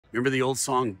Remember the old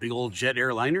song, Big Old Jet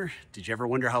Airliner? Did you ever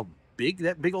wonder how big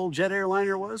that big old jet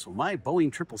airliner was? Well, my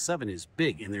Boeing 777 is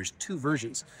big, and there's two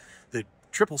versions. The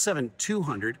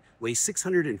 777-200 weighs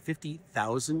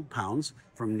 650,000 pounds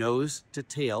from nose to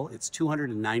tail. It's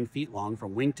 209 feet long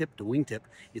from wingtip to wingtip.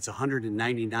 It's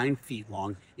 199 feet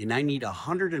long, and I need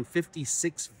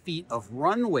 156 feet of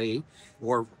runway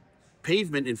or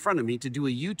pavement in front of me to do a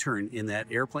U-turn in that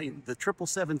airplane. The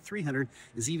 777-300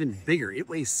 is even bigger. It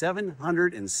weighs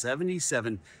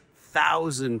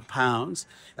 777,000 pounds.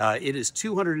 It is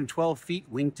 212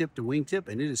 feet wingtip to wingtip,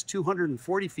 and it is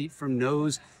 240 feet from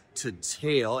nose to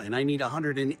tail, and I need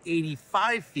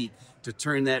 185 feet to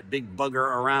turn that big bugger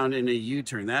around in a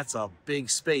U-turn. That's a big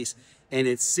space, and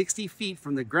it's 60 feet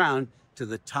from the ground to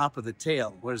the top of the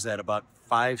tail. What is that, about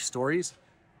 5 stories?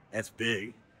 That's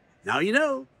big. Now you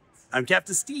know. I'm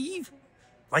Captain Steve.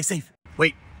 Fly safe.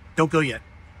 Wait, don't go yet.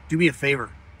 Do me a favor.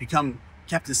 Become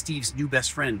Captain Steve's new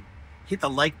best friend. Hit the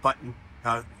like button,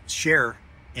 share,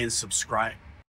 and subscribe.